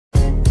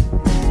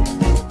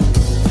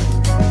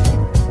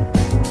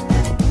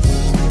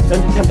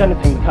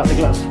anything without the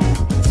gloves.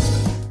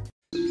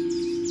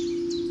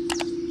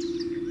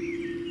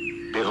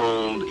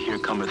 Behold, here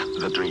cometh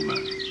the dreamer.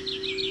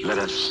 Let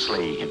us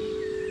slay him,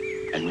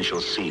 and we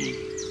shall see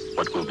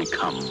what will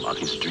become of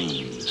his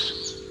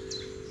dreams.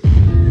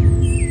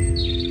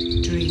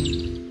 Dream.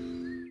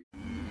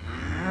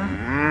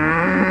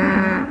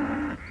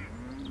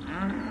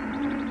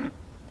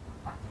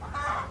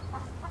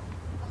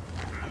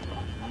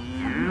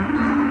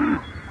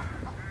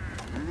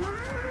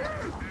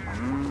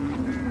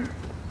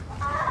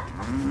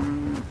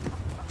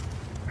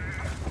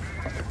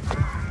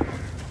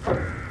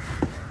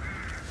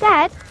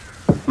 Dad?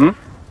 Hmm?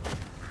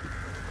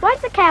 Why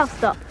does the cow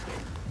stop?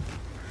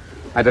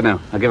 I don't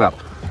know. I give up.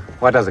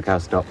 Why does a cow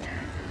stop?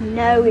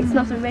 No, it's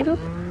not a riddle.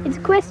 It's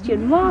a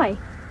question. Why?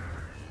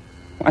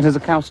 Why does a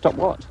cow stop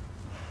what?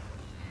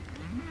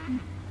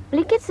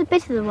 Well, it gets a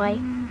bit of the way,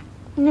 and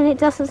then it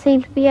doesn't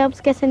seem to be able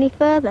to get any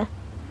further.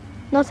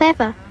 Not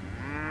ever.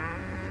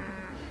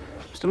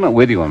 Still not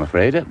with you, I'm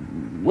afraid.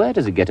 Where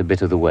does it get a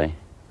bit of the way?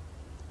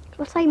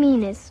 What I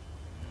mean is,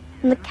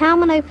 when the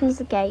cowman opens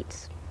the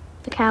gates,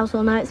 the cows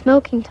all know it's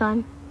milking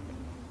time.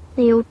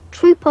 They all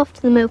troop off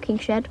to the milking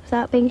shed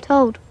without being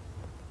told.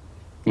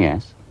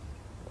 Yes.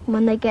 And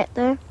when they get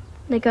there,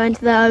 they go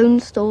into their own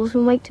stalls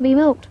and wait to be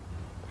milked.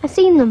 I've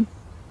seen them.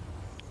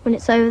 When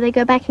it's over, they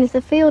go back into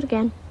the field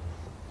again.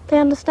 They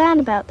understand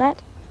about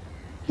that.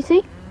 You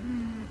see?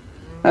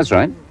 That's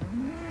right.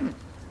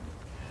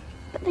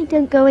 But they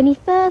don't go any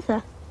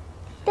further.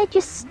 They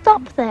just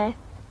stop there.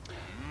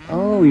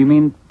 Oh, you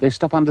mean they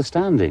stop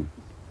understanding?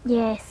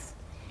 Yes.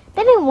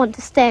 They don't want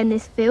to stay in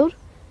this field.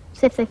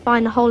 So if they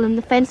find a hole in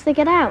the fence, they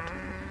get out.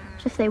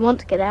 So if they want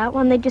to get out,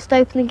 then they just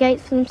open the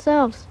gates for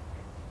themselves.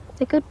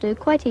 They could do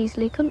quite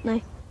easily, couldn't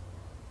they?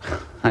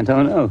 I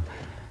don't know.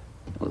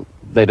 Well,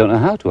 they don't know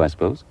how to, I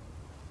suppose.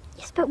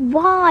 Yes, but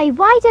why?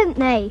 Why don't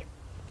they?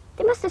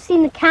 They must have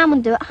seen the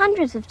cowman do it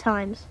hundreds of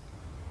times.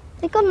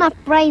 They've got enough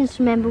brains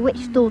to remember which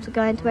stall to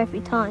go into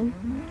every time.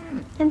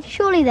 And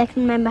surely they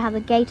can remember how the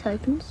gate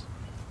opens.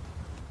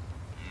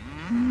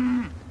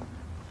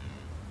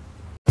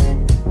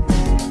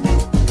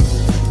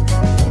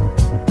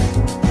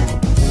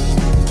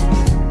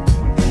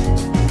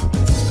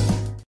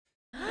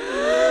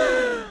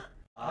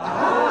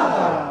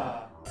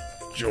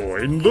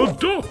 Join the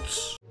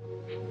dots.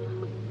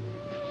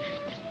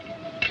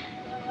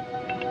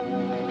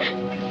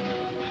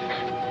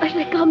 I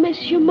think I'll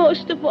miss you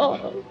most of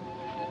all.